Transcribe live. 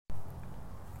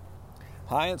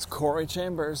Hi, it's Corey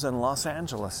Chambers in Los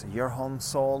Angeles. Your home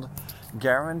sold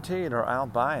guaranteed, or I'll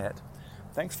buy it.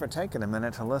 Thanks for taking a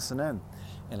minute to listen in.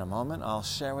 In a moment, I'll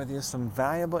share with you some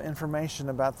valuable information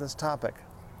about this topic.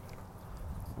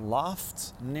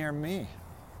 Lofts near me.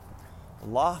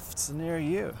 Lofts near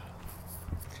you.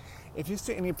 If you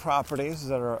see any properties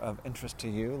that are of interest to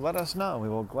you, let us know. We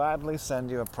will gladly send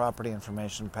you a property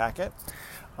information packet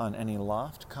on any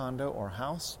loft, condo, or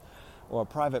house, or a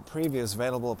private preview is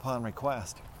available upon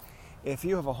request. If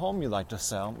you have a home you'd like to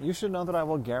sell, you should know that I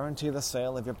will guarantee the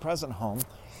sale of your present home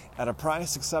at a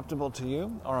price acceptable to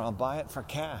you, or I'll buy it for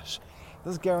cash.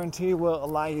 This guarantee will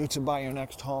allow you to buy your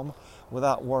next home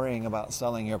without worrying about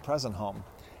selling your present home.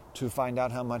 To find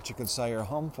out how much you could sell your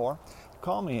home for,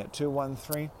 call me at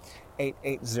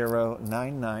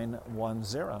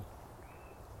 213-880-9910.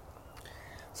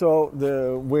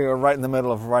 So we are right in the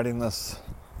middle of writing this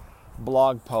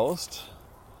blog post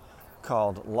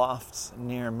called Lofts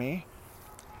Near Me,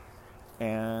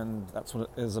 and that's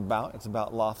what it is about. It's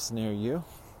about lofts near you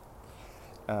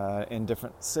in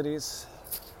different cities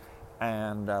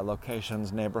and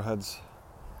locations, neighborhoods.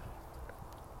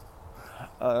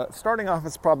 Starting off,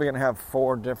 it's probably going to have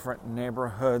 4 different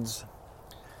neighborhoods,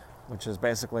 which is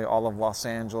basically all of Los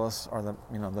Angeles, or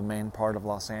the main part of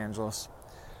Los Angeles,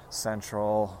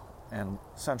 Central and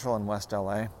West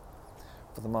LA.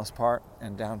 For the most part,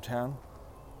 and downtown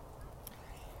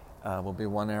will be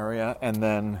one area, and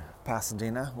then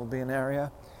Pasadena will be an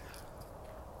area.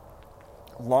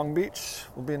 Long Beach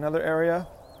will be another area,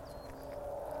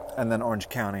 and then Orange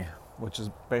County, which is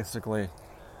basically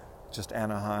just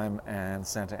Anaheim and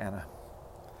Santa Ana,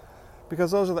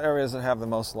 because those are the areas that have the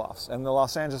most lofts. And the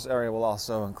Los Angeles area will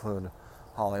also include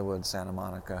Hollywood, Santa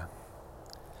Monica,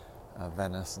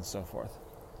 Venice, and so forth.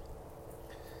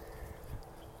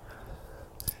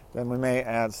 Then we may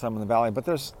add some in the valley, but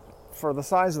for the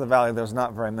size of the valley, there's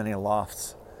not very many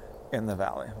lofts in the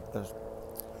valley. There's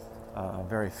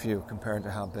very few compared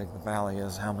to how big the valley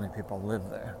is, how many people live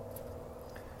there.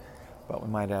 But we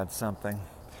might add something.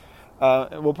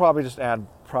 We'll probably just add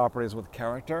properties with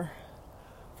character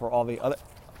for all the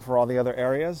other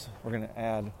areas. We're going to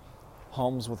add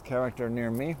homes with character near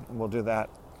me. We'll do that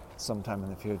sometime in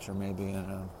the future, maybe in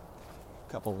a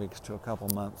couple weeks to a couple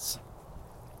months.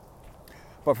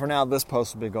 But for now, this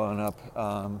post will be going up.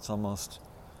 It's almost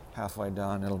halfway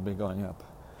done. It'll be going up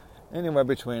anywhere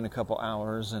between a couple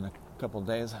hours and a couple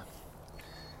days.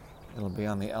 It'll be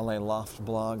on the LA Loft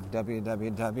blog,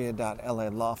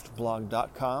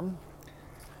 www.laloftblog.com.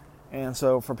 And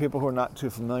so for people who are not too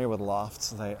familiar with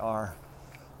lofts, they are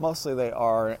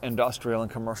industrial and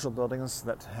commercial buildings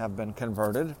that have been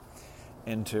converted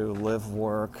into live,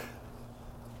 work,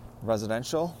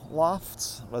 residential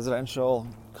lofts, residential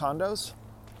condos,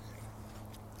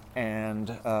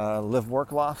 and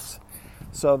live-work lofts.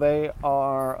 So they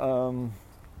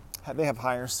have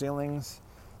higher ceilings.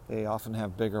 They often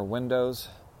have bigger windows.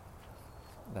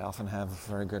 They often have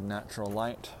very good natural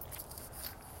light,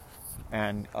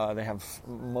 and they have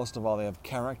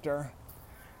character,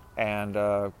 and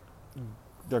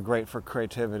they're great for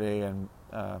creativity and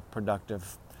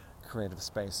productive, creative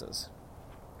spaces.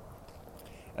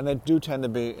 And they do tend to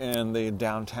be in the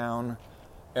downtown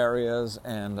areas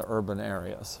and the urban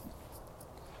areas.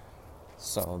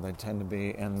 So they tend to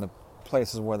be in the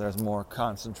places where there's more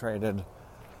concentrated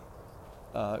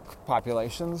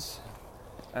populations,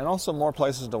 and also more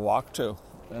places to walk to,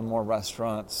 and more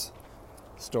restaurants,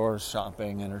 stores,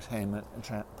 shopping, entertainment,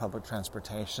 and public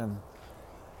transportation,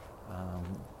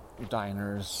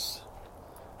 diners,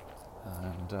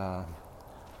 and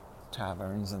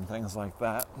taverns and things like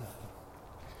that.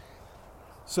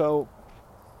 So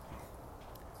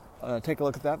take a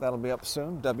look at that. That'll be up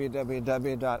soon.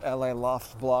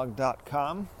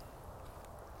 www.laloftblog.com.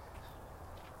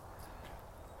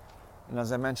 And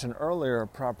as I mentioned earlier, a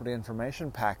property information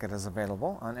packet is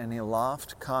available on any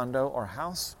loft, condo, or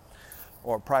house,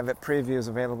 or private previews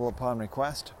available upon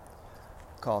request.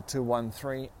 Call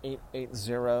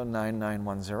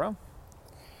 213-880-9910.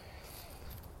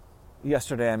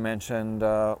 Yesterday I mentioned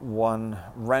one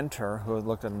renter who had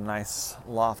looked at a nice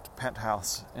loft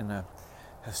penthouse in a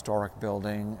historic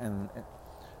building, and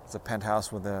it's a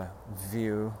penthouse with a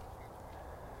view,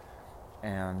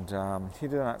 and he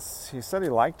said he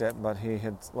liked it, but he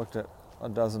had looked at a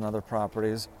dozen other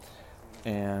properties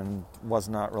and was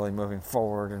not really moving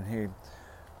forward, and he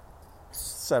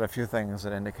said a few things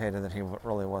that indicated that he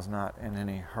really was not in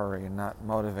any hurry and not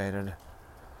motivated.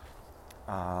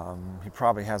 He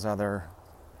probably has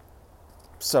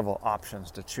several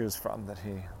options to choose from that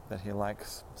he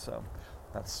likes, so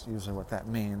that's usually what that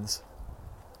means.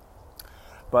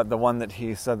 But the one that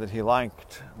he said that he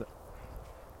liked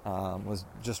was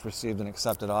just received an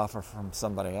accepted offer from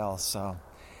somebody else. So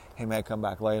he may come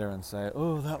back later and say,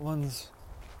 oh, that one's,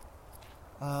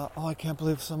 I can't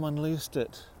believe someone leased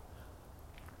it.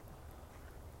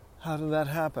 How did that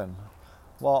happen?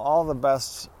 Well, all the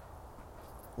best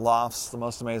lofts, the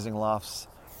most amazing lofts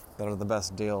that are the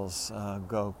best deals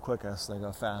go quickest, they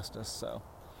go fastest. So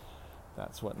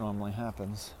that's what normally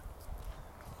happens.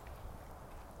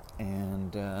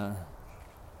 And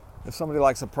if somebody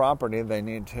likes a property, they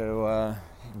need to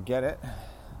get it.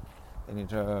 They need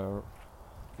to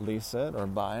lease it or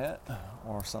buy it,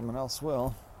 or someone else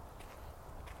will.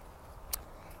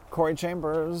 Corey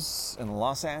Chambers in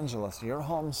Los Angeles. Your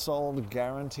home sold,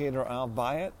 guaranteed, or I'll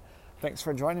buy it. Thanks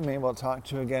for joining me. We'll talk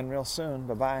to you again real soon.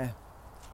 Bye-bye.